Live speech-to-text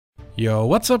Yo,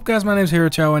 what's up guys, my name is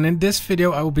Helwyr, and in this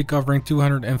video I will be covering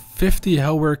 250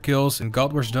 Helwyr kills in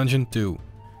God Wars Dungeon 2.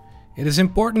 It is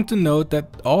important to note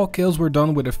that all kills were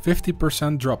done with a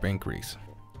 50% drop increase.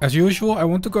 As usual, I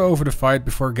want to go over the fight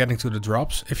before getting to the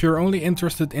drops. If you're only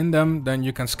interested in them, then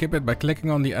you can skip it by clicking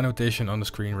on the annotation on the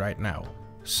screen right now.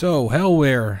 So,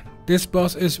 Helwyr. This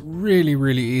boss is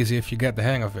really easy if you get the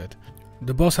hang of it.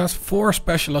 The boss has 4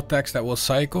 special attacks that will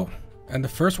cycle. And the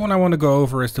first one I want to go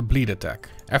over is the bleed attack.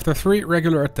 After 3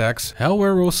 regular attacks,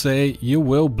 Helwyr will say you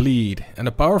will bleed, and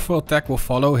a powerful attack will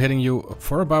follow, hitting you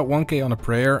for about 1k on a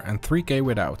prayer and 3k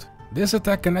without. This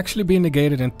attack can actually be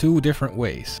negated in 2 different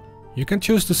ways. You can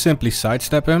choose to simply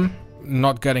sidestep him,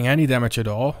 not getting any damage at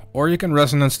all, or you can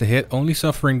resonance the hit, only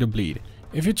suffering the bleed.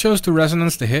 If you chose to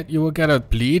resonance the hit, you will get a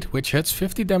bleed which hits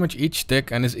 50 damage each tick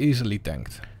and is easily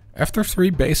tanked. After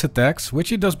 3 base attacks, which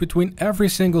he does between every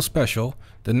single special,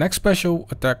 the next special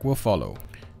attack will follow.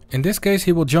 In this case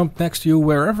he will jump next to you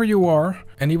wherever you are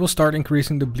and he will start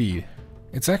increasing the bleed.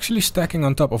 It's actually stacking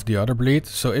on top of the other bleed,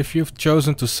 so if you've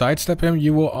chosen to sidestep him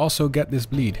you will also get this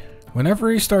bleed. Whenever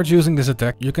he starts using this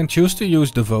attack, you can choose to use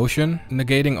Devotion,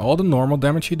 negating all the normal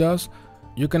damage he does.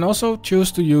 You can also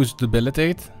choose to use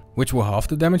Debilitate, which will halve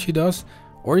the damage he does,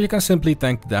 or you can simply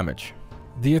tank the damage.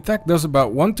 The attack does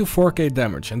about 1 to 4k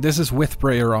damage, and this is with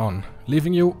prayer on,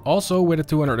 leaving you also with a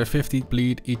 250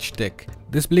 bleed each tick.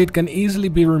 This bleed can easily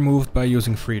be removed by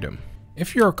using Freedom.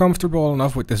 If you are comfortable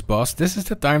enough with this boss, this is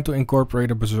the time to incorporate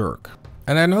a Berserk.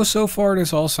 And I know so far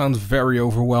this all sounds very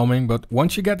overwhelming, but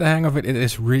once you get the hang of it, it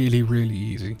is really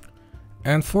easy.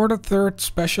 And for the third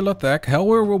special attack,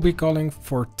 Helwyr will be calling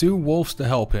for 2 wolves to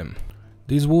help him.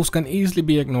 These wolves can easily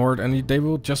be ignored and they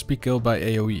will just be killed by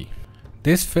AoE.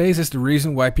 This phase is the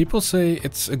reason why people say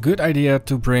it's a good idea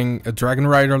to bring a Dragon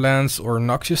Rider Lance or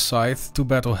Noxious Scythe to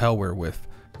battle Helwyr with.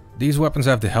 These weapons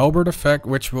have the halberd effect,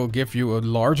 which will give you a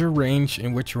larger range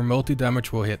in which your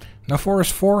multi-damage will hit. Now for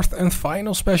his 4th and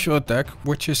final special attack,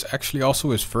 which is actually also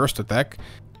his first attack,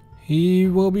 he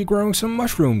will be growing some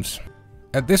mushrooms.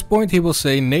 At this point he will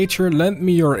say, "Nature, lend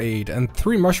me your aid," and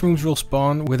 3 mushrooms will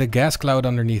spawn with a gas cloud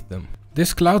underneath them.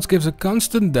 This cloud gives a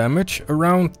constant damage,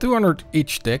 around 200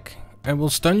 each tick, and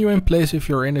will stun you in place if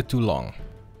you're in it too long.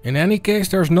 In any case,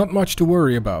 there's not much to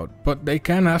worry about, but they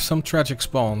can have some tragic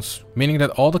spawns, meaning that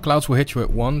all the clouds will hit you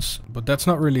at once, but that's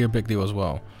not really a big deal as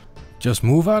well. Just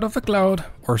move out of the cloud,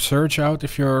 or surge out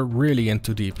if you're really in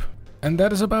too deep. And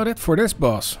that is about it for this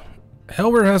boss.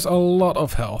 Helwyr has a lot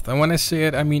of health, and when I say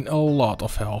it I mean a lot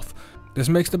of health. This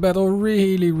makes the battle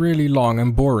really long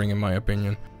and boring in my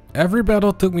opinion. Every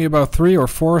battle took me about 3 or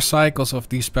 4 cycles of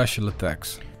these special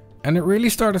attacks. And it really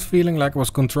started feeling like I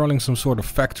was controlling some sort of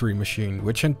factory machine,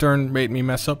 which in turn made me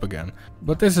mess up again.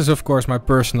 But this is of course my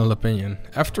personal opinion.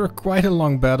 After quite a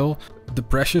long battle, the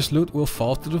precious loot will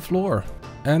fall to the floor.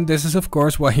 And this is of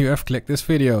course why you have clicked this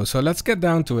video, so let's get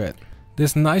down to it.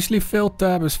 This nicely filled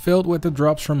tab is filled with the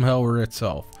drops from Helwyr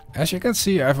itself. As you can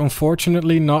see, I've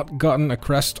unfortunately not gotten a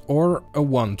crest or a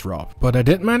 1 drop, but I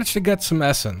did manage to get some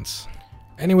essence.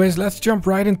 Anyways, let's jump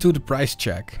right into the price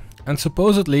check. And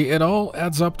supposedly it all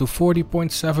adds up to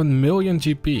 40.7 million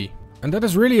GP. And that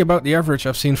is really about the average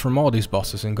I've seen from all these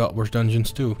bosses in God Wars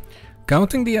Dungeons 2.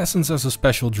 Counting the essence as a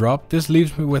special drop, this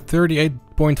leaves me with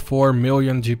 38.4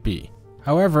 million GP.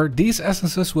 However, these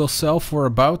essences will sell for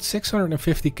about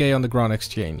 650k on the Grand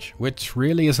Exchange, which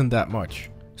really isn't that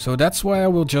much. So that's why I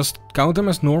will just count them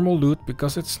as normal loot,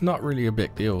 because it's not really a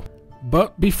big deal.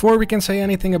 But before we can say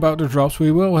anything about the drops,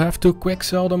 we will have to quick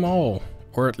sell them all.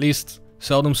 Or at least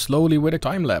sell them slowly with a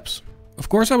time lapse. Of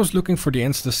course I was looking for the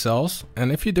insta sells,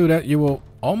 and if you do that you will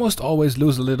almost always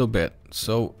lose a little bit.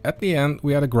 So at the end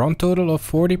we had a grand total of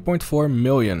 40.4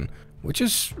 million, which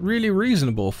is really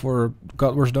reasonable for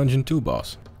God Wars Dungeon 2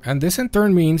 boss. And this in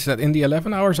turn means that in the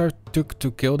 11 hours I took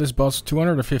to kill this boss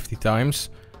 250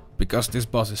 times, because this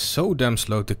boss is so damn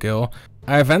slow to kill,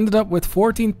 I have ended up with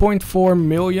 14.4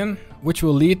 million, which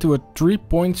will lead to a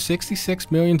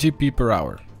 3.66 million GP per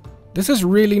hour. This is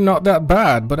really not that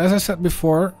bad, but as I said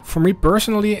before, for me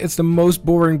personally it's the most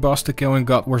boring boss to kill in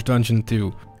God Wars Dungeon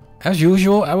 2. As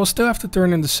usual, I will still have to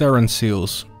turn in the Saren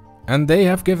seals, and they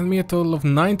have given me a total of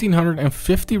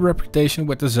 1950 reputation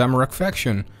with the Zamorak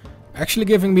faction, actually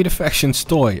giving me the faction's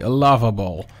toy, a lava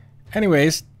ball.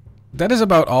 Anyways, that is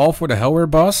about all for the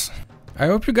Helwyr boss. I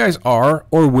hope you guys are,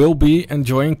 or will be,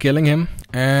 enjoying killing him,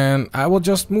 and I will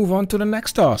just move on to the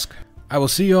next task. I will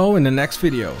see you all in the next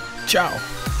video. Ciao!